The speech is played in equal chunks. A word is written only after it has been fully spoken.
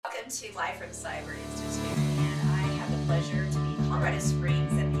Welcome to Live from Cyber Institute, and I have the pleasure to be in Colorado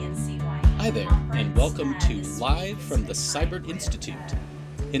Springs at the NCY. Hi there, and welcome to Live from the Cyber Institute.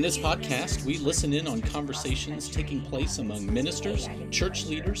 In this podcast, we listen in on conversations taking place among ministers, church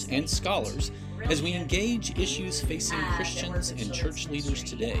leaders, and scholars as we engage issues facing Christians and church leaders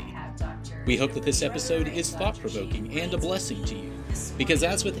today. We hope that this episode is thought-provoking and a blessing to you, because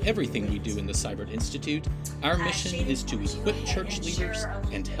as with everything we do in the Cyber Institute, our mission is to equip church leaders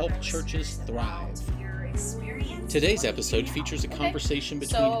and help churches thrive. Today's episode features a conversation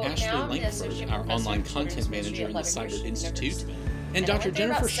between Ashley Lankford, our online content manager in the Cyber Institute, and Dr.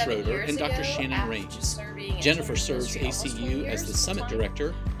 Jennifer Schroeder and Dr. Shannon Rains. Jennifer serves ACU as the Summit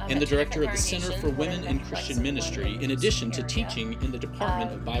Director and the Director of the Center for Women in Christian Ministry, in addition to teaching in the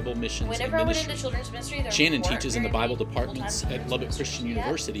Department of Bible Missions and Ministry. Shannon teaches in the Bible departments at Lubbock Christian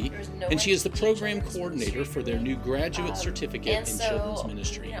University, and she is the program coordinator for their new graduate certificate in children's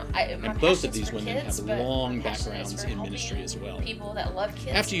ministry. And both of these women have long backgrounds in ministry as well.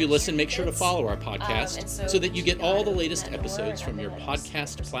 After you listen, make sure to follow our podcast so that you get all the latest episodes from your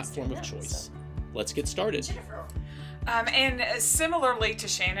podcast platform of choice. Let's get started. And similarly to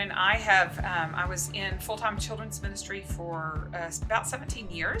Shannon, I was in full-time children's ministry for about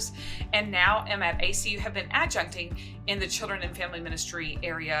 17 years, and now am at ACU, have been adjuncting in the children and family ministry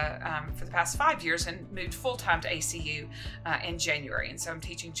area for the past 5 years, and moved full-time to ACU in January. And so I'm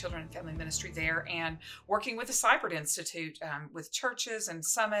teaching children and family ministry there and working with the Cyber Institute with churches and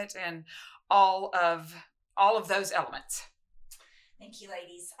Summit and all of those elements. Thank you,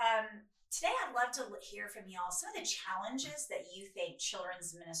 ladies. Today, I'd love to hear from y'all some of the challenges that you think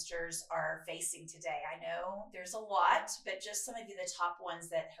children's ministers are facing today. I know there's a lot, but just some of the top ones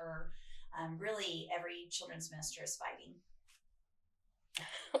that are really every children's minister is fighting.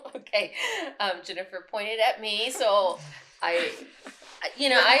 Okay, Jennifer pointed at me, so but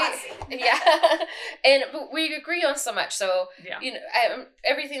we agree on so much. So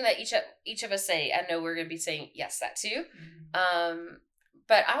everything that each of us say, I know we're going to be saying yes, that too. Mm-hmm.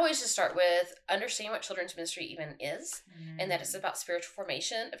 But I always just start with understanding what children's ministry even is, and that it's about spiritual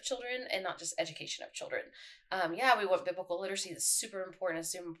formation of children and not just education of children. We want biblical literacy. That's super important. It's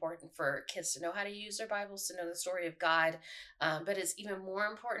super important for kids to know how to use their Bibles, to know the story of God. But it's even more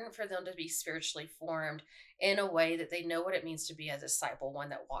important for them to be spiritually formed in a way that they know what it means to be a disciple, one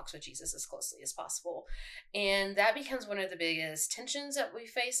that walks with Jesus as closely as possible. And that becomes one of the biggest tensions that we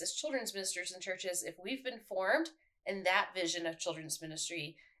face as children's ministers in churches. If we've been formed in that vision of children's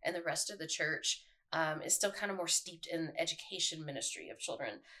ministry, and the rest of the church is still kind of more steeped in education ministry of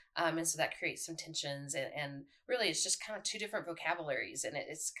children. And so that creates some tensions, and really it's just kind of two different vocabularies, and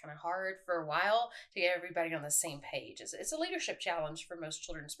it's kind of hard for a while to get everybody on the same page. It's a leadership challenge for most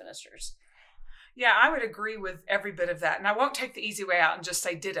children's ministers. Yeah, I would agree with every bit of that. And I won't take the easy way out and just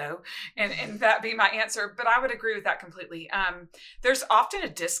say ditto and that be my answer, but I would agree with that completely. There's often a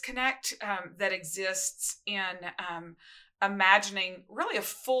disconnect that exists in imagining really a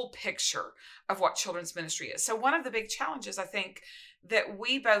full picture of what children's ministry is. So one of the big challenges, I think, that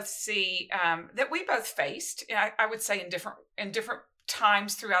we both see, that we both faced, I would say in different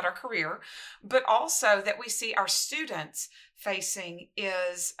times throughout our career, but also that we see our students facing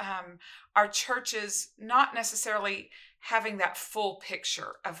is our churches not necessarily having that full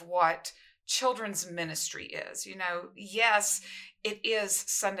picture of what children's ministry is. Yes, it is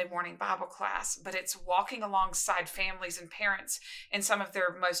Sunday morning Bible class, but it's walking alongside families and parents in some of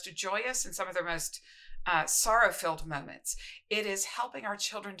their most joyous and some of their most sorrow-filled moments. It is helping our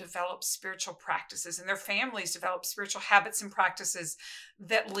children develop spiritual practices and their families develop spiritual habits and practices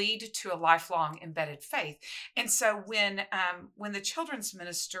that lead to a lifelong embedded faith. And so when the children's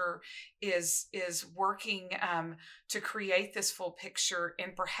minister is working to create this full picture,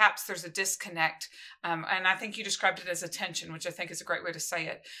 and perhaps there's a disconnect, and I think you described it as a tension, which I think is a great way to say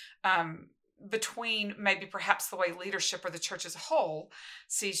it, between maybe perhaps the way leadership or the church as a whole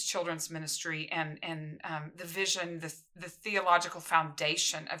sees children's ministry and the vision, the theological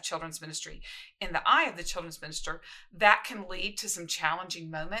foundation of children's ministry in the eye of the children's minister, that can lead to some challenging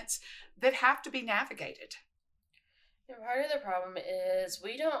moments that have to be navigated. And part of the problem is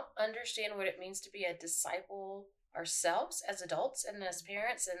we don't understand what it means to be a disciple ourselves as adults and as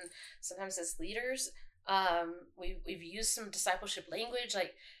parents and sometimes as leaders. We've used some discipleship language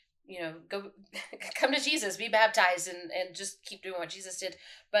like, go come to Jesus, be baptized, and just keep doing what Jesus did.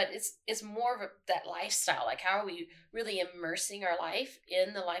 But it's more of that lifestyle. Like, how are we really immersing our life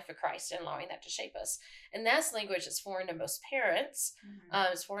in the life of Christ and allowing that to shape us? And that's language that's foreign to most parents.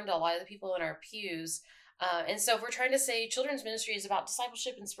 Mm-hmm. It's foreign to a lot of the people in our pews. And so if we're trying to say children's ministry is about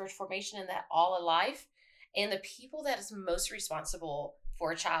discipleship and spiritual formation and that all of life, and the people that is most responsible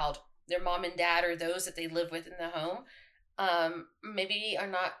for a child. Their mom and dad or those that they live with in the home maybe are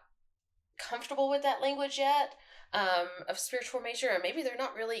not comfortable with that language yet of spiritual formation, or maybe they're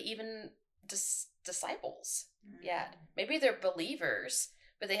not really even disciples yet. Maybe they're believers,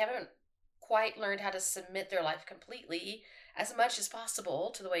 but they haven't quite learned how to submit their life completely as much as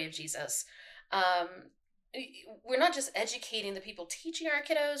possible to the way of Jesus. We're not just educating the people teaching our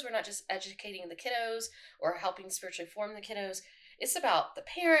kiddos. We're not just educating the kiddos or helping spiritually form the kiddos. It's about the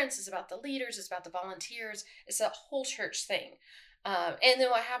parents. It's about the leaders. It's about the volunteers. It's a whole church thing. And then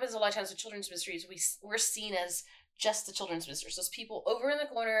what happens a lot of times with children's ministries, we're seen as just the children's ministers. Those people over in the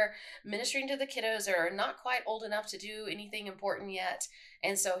corner ministering to the kiddos that are not quite old enough to do anything important yet.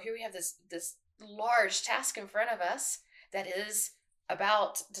 And so here we have this large task in front of us that is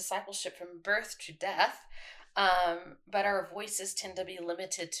about discipleship from birth to death. But our voices tend to be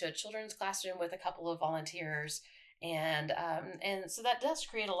limited to a children's classroom with a couple of volunteers. And so that does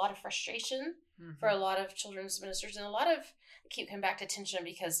create a lot of frustration for a lot of children's ministers, and I keep coming back to tension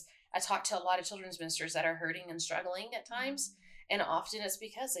because I talk to a lot of children's ministers that are hurting and struggling at times. And often it's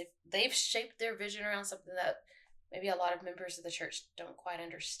because they've shaped their vision around something that maybe a lot of members of the church don't quite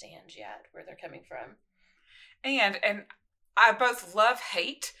understand yet where they're coming from. And I both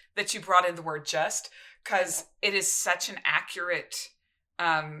hate that you brought in the word just, because it is such an accurate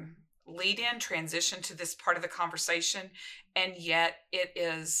lead-in transition to this part of the conversation. And yet it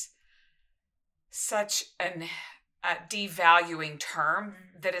is such a devaluing term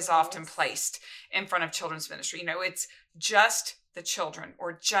that is often placed in front of children's ministry. It's just the children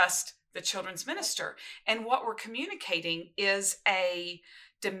or just the children's minister. And what we're communicating is a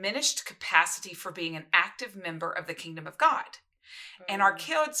diminished capacity for being an active member of the kingdom of God. And our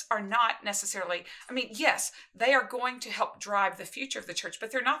kids are not necessarily, yes, they are going to help drive the future of the church,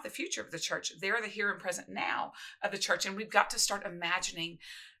 but they're not the future of the church. They're the here and present now of the church. And we've got to start imagining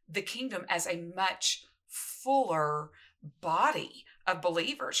the kingdom as a much fuller body of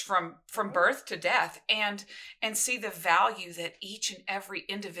believers from birth to death, and see the value that each and every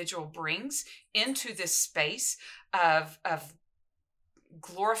individual brings into this space of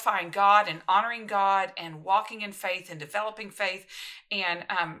glorifying God and honoring God and walking in faith and developing faith. And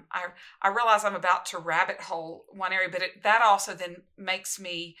I realize I'm about to rabbit hole one area, but that also then makes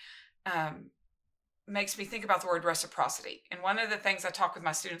me think about the word reciprocity. And one of the things I talk with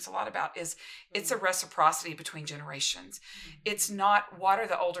my students a lot about is it's a reciprocity between generations. It's not what are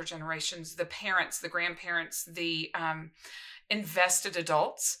the older generations, the parents, the grandparents, the invested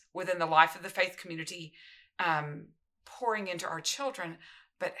adults within the life of the faith community pouring into our children,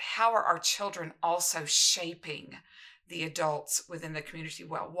 but how are our children also shaping the adults within the community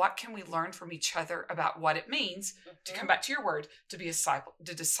well? What can we learn from each other about what it means, to come back to your word, to be a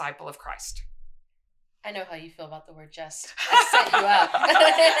disciple of Christ? I know how you feel about the word just. I set you up.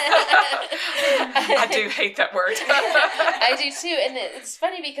 I do hate that word. I do too. And it's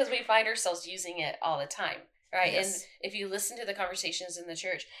funny because we find ourselves using it all the time, right? Yes. And if you listen to the conversations in the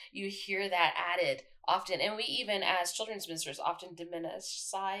church, you hear that added often. And we even, as children's ministers, often diminish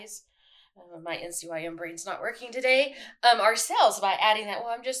size. My NCYM brain's not working today. Ourselves by adding that,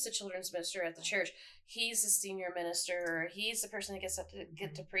 I'm just a children's minister at the church. He's the senior minister, or he's the person that gets up to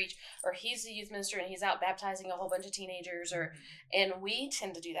get to preach, or he's the youth minister and he's out baptizing a whole bunch of teenagers. And we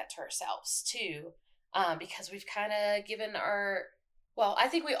tend to do that to ourselves too, because we've kind of given I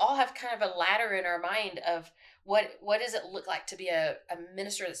think we all have kind of a ladder in our mind of what does it look like to be a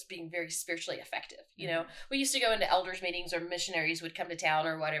minister that's being very spiritually effective. We used to go into elders meetings, or missionaries would come to town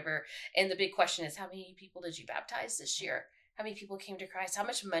or whatever, and the big question is, how many people did you baptize this year? How many people came to Christ? How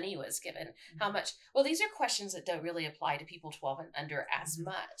much money was given? How much? Well, these are questions that don't really apply to people 12 and under as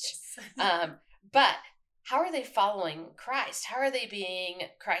much. Yes. But how are they following Christ? How are they being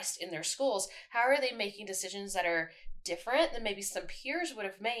Christ in their schools? How are they making decisions that are different than maybe some peers would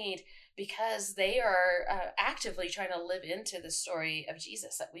have made, because they are actively trying to live into the story of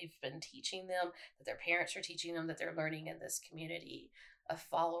Jesus that we've been teaching them, that their parents are teaching them, that they're learning in this community of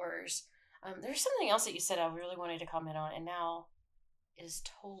followers. There's something else that you said I really wanted to comment on, and now it is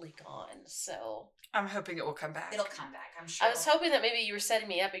totally gone. So I'm hoping it will come back. It'll come back, I'm sure. I was hoping that maybe you were setting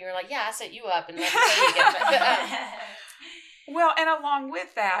me up and you were like, yeah, I set you up, and let's tell you again. Well, and along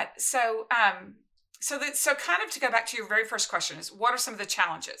with that, so kind of to go back to your very first question is, what are some of the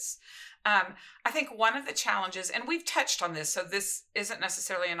challenges? I think one of the challenges, and we've touched on this, so this isn't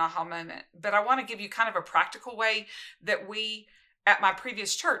necessarily an aha moment, but I want to give you kind of a practical way that we, at my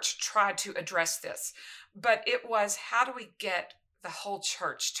previous church, tried to address this. But it was, how do we get the whole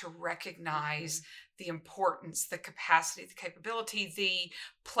church to recognize the importance, the capacity, the capability, the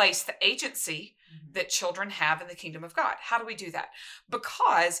place, the agency that children have in the kingdom of God. How do we do that?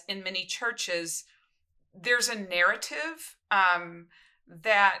 Because in many churches, there's a narrative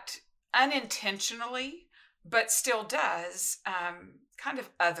that unintentionally, but still does kind of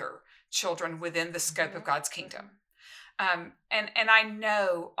other children within the scope of God's kingdom. And I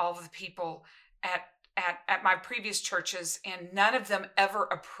know all of the people at my previous churches, and none of them ever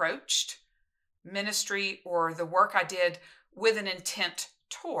approached ministry or the work I did with an intent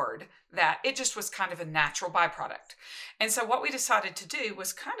toward that. It just was kind of a natural byproduct. And so what we decided to do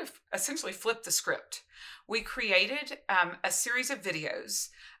was kind of essentially flip the script. We created a series of videos,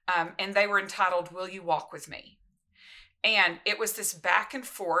 and they were entitled, "Will You Walk With Me?" And it was this back and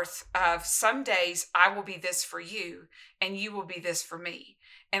forth of some days I will be this for you and you will be this for me.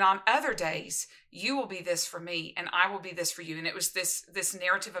 And on other days, you will be this for me and I will be this for you. And it was this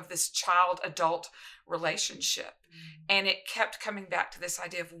narrative of this child-adult relationship. And it kept coming back to this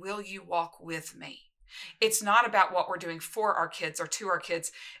idea of, will you walk with me? It's not about what we're doing for our kids or to our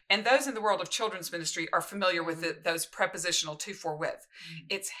kids. And those in the world of children's ministry are familiar with those prepositional to, for, with.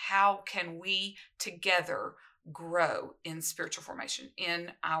 It's how can we together grow in spiritual formation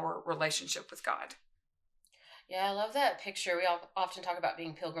in our relationship with God. Yeah, I love that picture. We all often talk about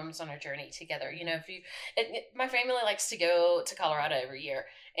being pilgrims on a journey together. You know, my family likes to go to Colorado every year,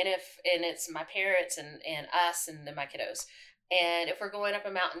 and it's my parents and us and then my kiddos. And if we're going up a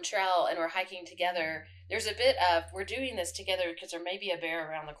mountain trail and we're hiking together, there's a bit of, we're doing this together because there may be a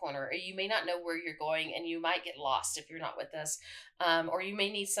bear around the corner, or you may not know where you're going and you might get lost if you're not with us. Or you may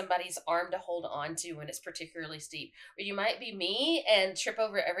need somebody's arm to hold on to when it's particularly steep. Or you might be me and trip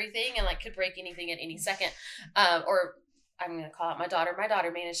over everything and could break anything at any second. Or I'm going to call out my daughter. My daughter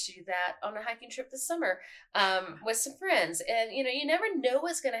managed to do that on a hiking trip this summer with some friends. And, you never know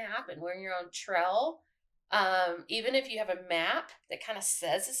what's going to happen when you're on trail. Even if you have a map that kind of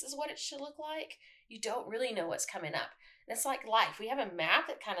says this is what it should look like, you don't really know what's coming up. And it's like life. We have a map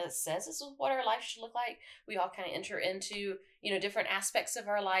that kind of says this is what our life should look like. We all kind of enter into, different aspects of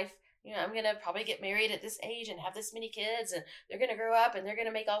our life. I'm going to probably get married at this age and have this many kids, and they're going to grow up and they're going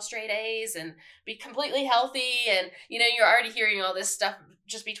to make all straight A's and be completely healthy. And, you're already hearing all this stuff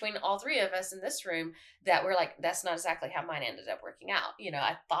just between all three of us in this room that we're like, that's not exactly how mine ended up working out.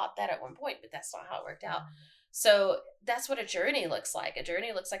 I thought that at one point, but that's not how it worked out. So that's what a journey looks like. A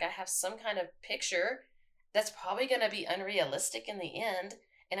journey looks like I have some kind of picture that's probably going to be unrealistic in the end.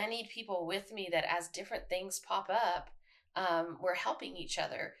 And I need people with me that as different things pop up, we're helping each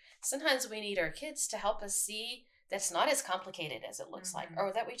other. Sometimes we need our kids to help us see that's not as complicated as it looks like,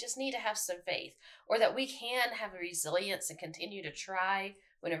 or that we just need to have some faith, or that we can have resilience and continue to try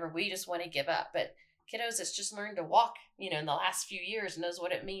whenever we just want to give up. But kiddos that's just learned to walk, in the last few years knows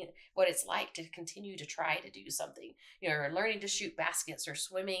what it's like to continue to try to do something, or learning to shoot baskets or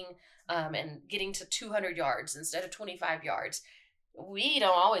swimming and getting to 200 yards instead of 25 yards. We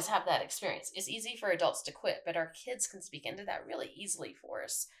don't always have that experience. It's easy for adults to quit, but our kids can speak into that really easily for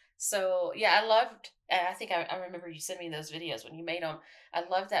us. So yeah, I think I remember you sent me those videos when you made them. I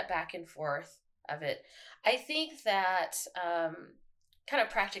love that back and forth of it. I think that kind of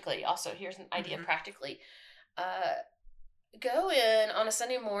practically, also here's an idea practically, go in on a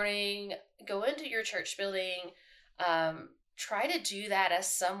Sunday morning, go into your church building, try to do that as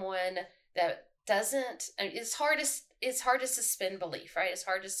someone that doesn't, it's hard to suspend belief, right? It's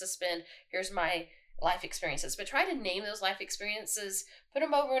hard to suspend, here's my life experiences, but try to name those life experiences, put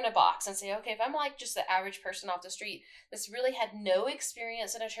them over in a box and say, okay, if I'm like just the average person off the street that's really had no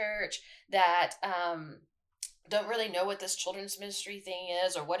experience in a church, that don't really know what this children's ministry thing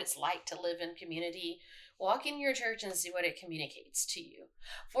is or what it's like to live in community, walk in your church and see what it communicates to you.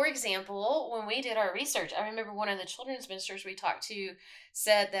 For example, when we did our research, I remember one of the children's ministers we talked to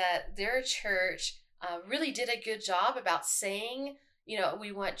said that their church really did a good job about saying,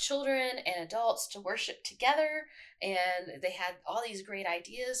 we want children and adults to worship together, and they had all these great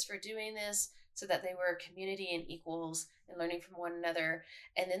ideas for doing this so that they were community and equals and learning from one another.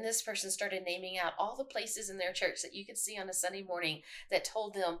 And then this person started naming out all the places in their church that you could see on a Sunday morning that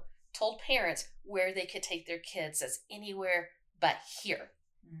told parents where they could take their kids as anywhere but here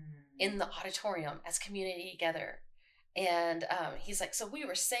in the auditorium as community together. And he's like, so we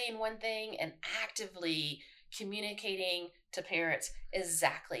were saying one thing and actively communicating to parents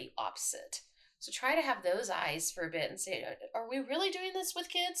exactly opposite. So try to have those eyes for a bit and say, are we really doing this with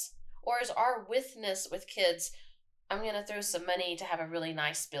kids? Or is our withness with kids, I'm going to throw some money to have a really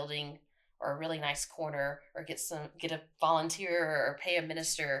nice building, or a really nice corner, or get a volunteer or pay a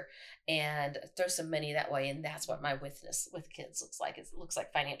minister and throw some money that way. And that's what my witness with kids looks like. It looks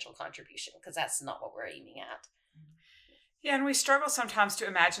like financial contribution, because that's not what we're aiming at. Yeah, and we struggle sometimes to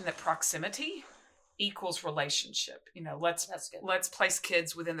imagine that proximity equals relationship. Let's place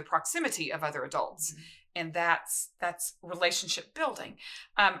kids within the proximity of other adults. Mm-hmm. And that's relationship building.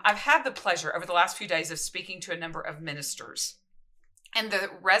 I've had the pleasure over the last few days of speaking to a number of ministers, and the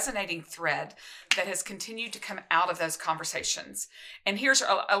resonating thread that has continued to come out of those conversations. And here's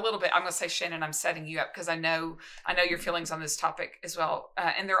a little bit. I'm going to say, Shannon, I'm setting you up because I know your feelings on this topic as well,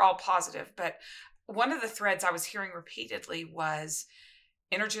 and they're all positive. But one of the threads I was hearing repeatedly was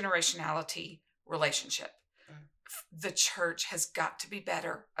intergenerationality, relationship. The church has got to be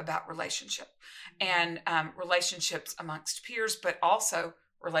better about relationship, and relationships amongst peers, but also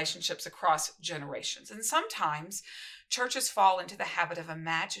relationships across generations. And sometimes churches fall into the habit of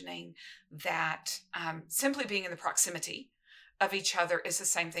imagining that simply being in the proximity of each other is the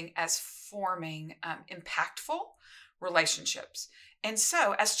same thing as forming impactful relationships. And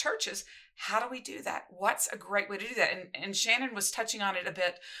so as churches, how do we do that? What's a great way to do that? And Shannon was touching on it a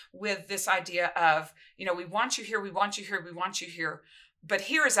bit with this idea of, we want you here, we want you here, we want you here. But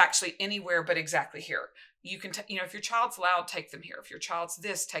here is actually anywhere but exactly here. You can, if your child's loud, take them here. If your child's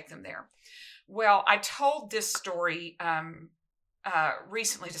this, take them there. Well, I told this story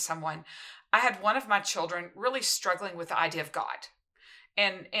recently to someone. I had one of my children really struggling with the idea of God.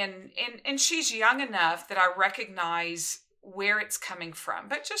 And she's young enough that I recognize where it's coming from,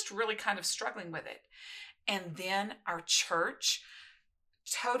 but just really kind of struggling with it. And then our church,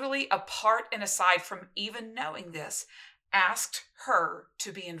 totally apart and aside from even knowing this, asked her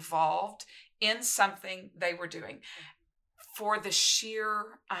to be involved in something they were doing for the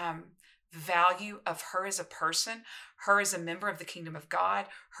sheer value of her as a person, her as a member of the kingdom of God,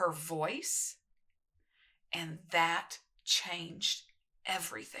 her voice. And that changed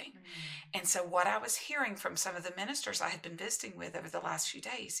everything. Mm-hmm. And so what I was hearing from some of the ministers I had been visiting with over the last few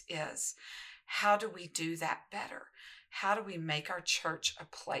days is, how do we do that better? How do we make our church a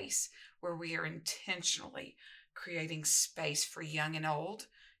place where we are intentionally creating space for young and old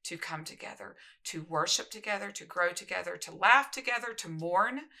to come together, to worship together, to grow together, to laugh together, to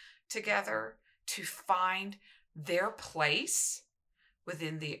mourn together, to find their place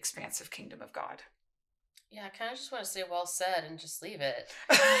within the expansive kingdom of God? Yeah, I kind of just want to say well said and just leave it.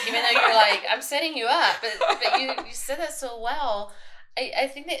 Even though you're like, I'm setting you up, but you said that so well. I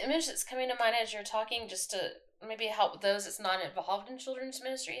think the image that's coming to mind as you're talking, just to maybe help those that's not involved in children's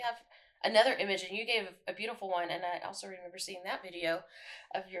ministry, have another image, and you gave a beautiful one, and I also remember seeing that video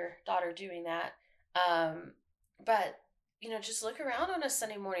of your daughter doing that. But just look around on a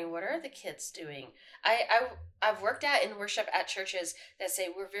Sunday morning. What are the kids doing? I've worked in worship at churches that say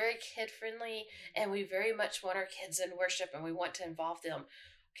we're very kid friendly and we very much want our kids in worship and we want to involve them.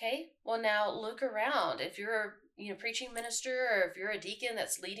 Okay, well now look around. If you're a preaching minister, or if you're a deacon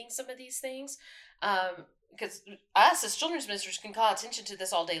that's leading some of these things, because us as children's ministers can call attention to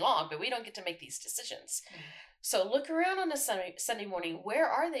this all day long, but we don't get to make these decisions. Mm-hmm. So look around on a Sunday morning. Where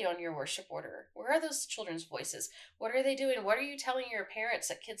are they on your worship order? Where are those children's voices? What are they doing? What are you telling your parents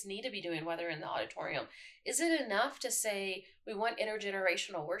that kids need to be doing while they're in the auditorium? Is it enough to say we want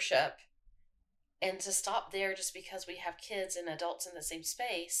intergenerational worship and to stop there just because we have kids and adults in the same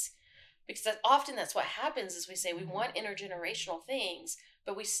space? Because often that's what happens, is we say we want intergenerational things,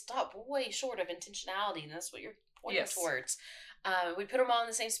 but we stop way short of intentionality, and that's what you're pointing towards. We put them all in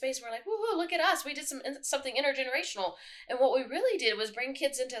the same space, and we're like, woohoo, look at us, we did something intergenerational. And what we really did was bring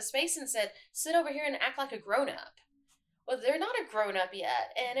kids into a space and said, sit over here and act like a grown-up. Well, they're not a grown-up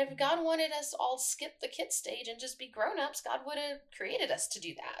yet, and if God wanted us all to skip the kid stage and just be grown-ups, God would have created us to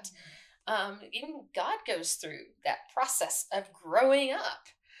do that. Even God goes through that process of growing up.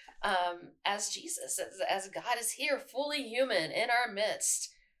 As Jesus, as God is here, fully human in our midst,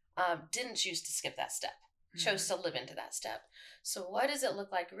 didn't choose to skip that step, chose to live into that step. So what does it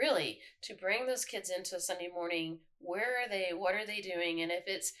look like really to bring those kids into a Sunday morning? Where are they? What are they doing? And if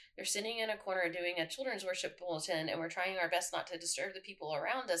they're sitting in a corner doing a children's worship bulletin and we're trying our best not to disturb the people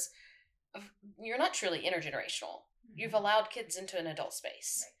around us, you're not truly intergenerational. You've allowed kids into an adult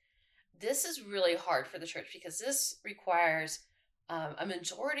space. Right. This is really hard for the church because this requires a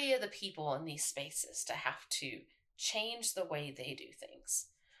majority of the people in these spaces to have to change the way they do things.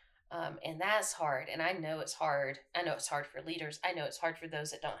 And that's hard. And I know it's hard. I know it's hard for leaders. I know it's hard for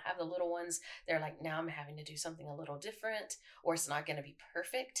those that don't have the little ones. They're like, now I'm having to do something a little different, or it's not going to be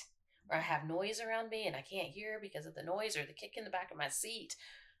perfect, or I have noise around me and I can't hear because of the noise or the kick in the back of my seat.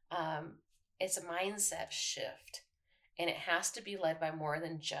 It's a mindset shift. and it has to be led by more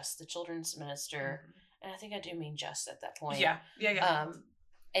than just the children's minister. And I think I do mean just at that point. Yeah.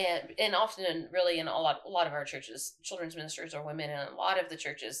 And often, really, in a lot of our churches, children's ministers are women. And a lot of the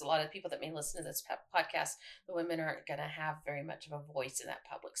churches, a lot of the people that may listen to this podcast, the women aren't going to have very much of a voice in that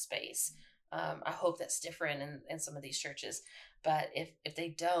public space. I hope that's different in some of these churches. But if they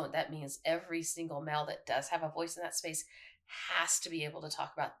don't, that means every single male that does have a voice in that space has to be able to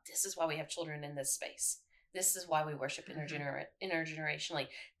talk about, this is why we have children in this space. This is why we worship intergenerationally.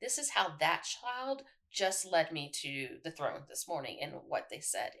 This is how that child just led me to the throne this morning and what they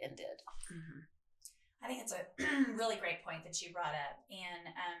said and did. I think it's a really great point that you brought up.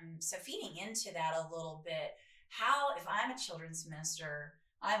 And so feeding into that a little bit, how, if I'm a children's minister,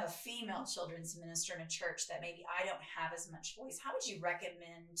 I'm a female children's minister in a church that maybe I don't have as much voice, how would you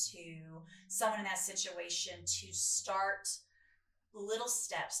recommend to someone in that situation to start little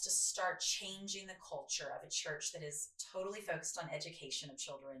steps to start changing the culture of a church that is totally focused on education of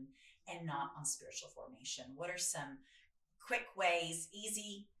children and not on spiritual formation? What are some quick ways,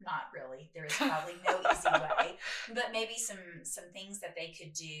 easy, not really, there is probably no easy way, but maybe some things that they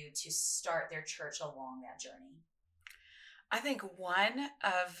could do to start their church along that journey? I think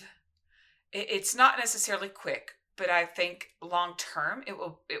it's not necessarily quick, but I think long term it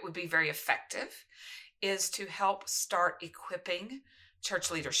would be very effective, is to help start equipping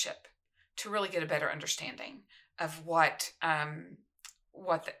church leadership to really get a better understanding of what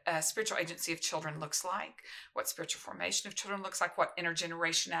the spiritual agency of children looks like, what spiritual formation of children looks like, what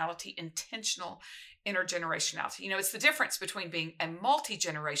intergenerationality, intentional intergenerationality. It's the difference between being a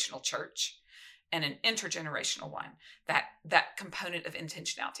multi-generational church and an intergenerational one, that component of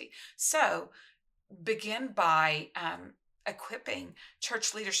intentionality. So begin by equipping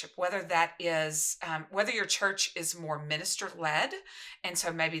church leadership, whether that is, whether your church is more minister-led, and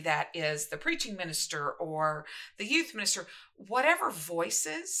so maybe that is the preaching minister or the youth minister, whatever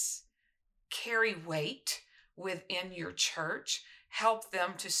voices carry weight within your church, help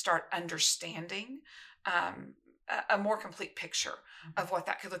them to start understanding a more complete picture of what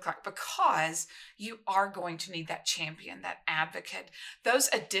that could look like, because you are going to need that champion, that advocate, those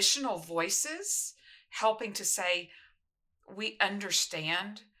additional voices helping to say, we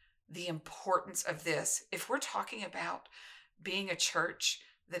understand the importance of this. If we're talking about being a church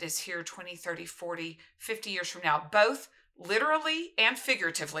that is here 20, 30, 40, 50 years from now, both literally and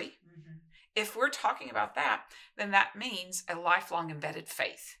figuratively, if we're talking about that, then that means a lifelong embedded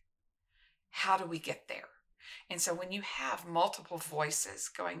faith. How do we get there? And so when you have multiple voices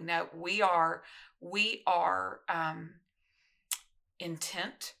going, no, we are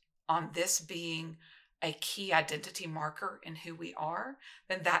intent on this being a key identity marker in who we are,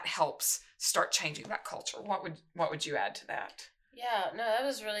 then that helps start changing that culture. What would you add to that? Yeah, no, that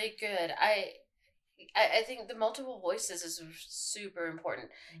was really good. I think the multiple voices is super important.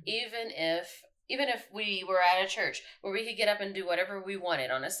 Even if we were at a church where we could get up and do whatever we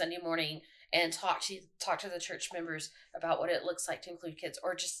wanted on a Sunday morning and talk to the church members about what it looks like to include kids,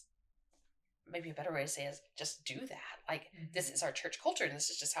 or just maybe a better way to say is just do that. Like, this is our church culture and this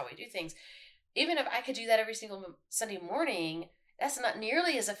is just how we do things. Even if I could do that every single Sunday morning, that's not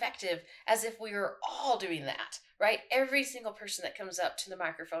nearly as effective as if we were all doing that, right? Every single person that comes up to the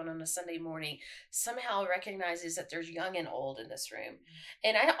microphone on a Sunday morning somehow recognizes that there's young and old in this room.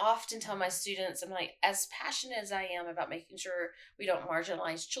 And I often tell my students, I'm like, as passionate as I am about making sure we don't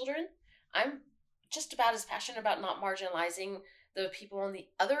marginalize children, I'm just about as passionate about not marginalizing the people on the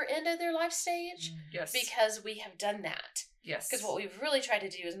other end of their life stage. Yes. Because we have done that. Yes. Because what we've really tried to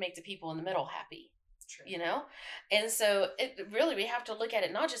do is make the people in the middle happy. True. And so we have to look at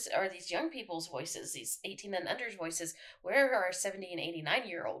it, not just are these young people's voices, these 18 and under's voices, where are our 70 and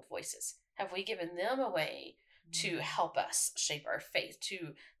 89-year-old voices? Have we given them a way to help us shape our faith,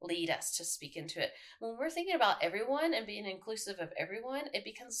 to lead us, to speak into it? When we're thinking about everyone and being inclusive of everyone, it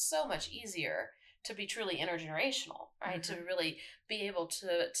becomes so much easier to be truly intergenerational, right? To really be able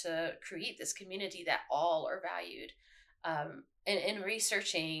to create this community that all are valued. And in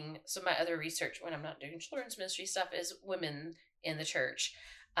researching, so my other research when I'm not doing children's ministry stuff is women in the church.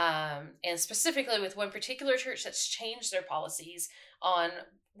 And specifically with one particular church that's changed their policies on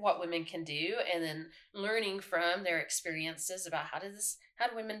what women can do, and then learning from their experiences about how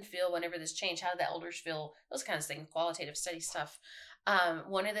do women feel whenever this changed, how do the elders feel, those kinds of things, qualitative study stuff.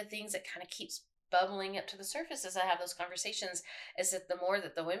 One of the things that kind of keeps bubbling up to the surface as I have those conversations is that the more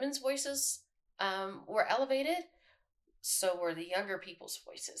that the women's voices were elevated, so were the younger people's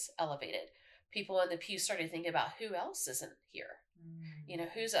voices elevated. People in the pew started thinking about who else isn't here.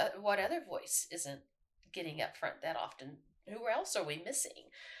 What other voice isn't getting up front that often? Who else are we missing?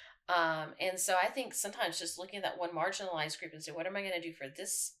 And so I think sometimes just looking at that one marginalized group and say, what am I going to do for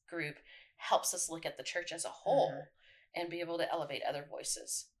this group, helps us look at the church as a whole and be able to elevate other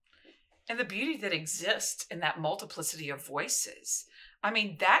voices. And the beauty that exists in that multiplicity of voices. I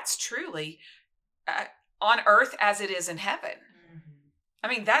mean, that's truly on earth as it is in heaven. I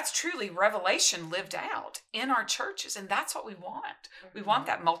mean, that's truly revelation lived out in our churches. And that's what we want. We want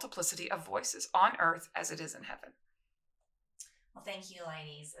that multiplicity of voices on earth as it is in heaven. Well, thank you,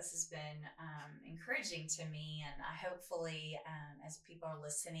 ladies. This has been encouraging to me, and hopefully, as people are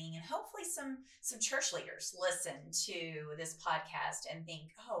listening, and hopefully some church leaders listen to this podcast and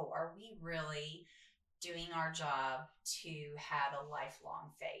think, "Oh, are we really doing our job to have a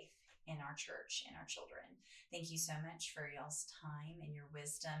lifelong faith in our church and our children?" Thank you so much for y'all's time and your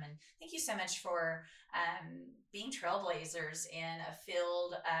wisdom, and thank you so much for being trailblazers in a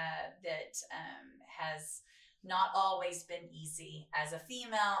field that has not always been easy as a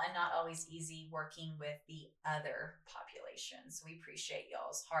female, and not always easy working with the other populations. We appreciate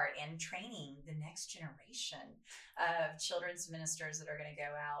y'all's heart and training the next generation of children's ministers that are going to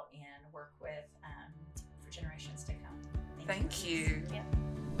go out and work with for generations to come. Thank you. Yeah.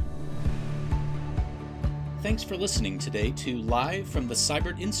 Thanks for listening today to Live from the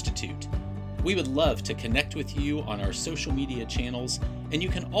Seibert Institute. We would love to connect with you on our social media channels, and you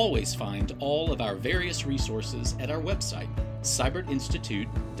can always find all of our various resources at our website,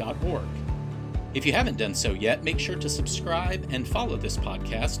 seibertinstitute.org. If you haven't done so yet, make sure to subscribe and follow this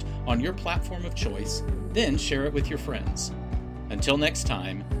podcast on your platform of choice, then share it with your friends. Until next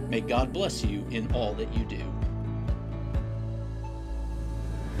time, may God bless you in all that you do.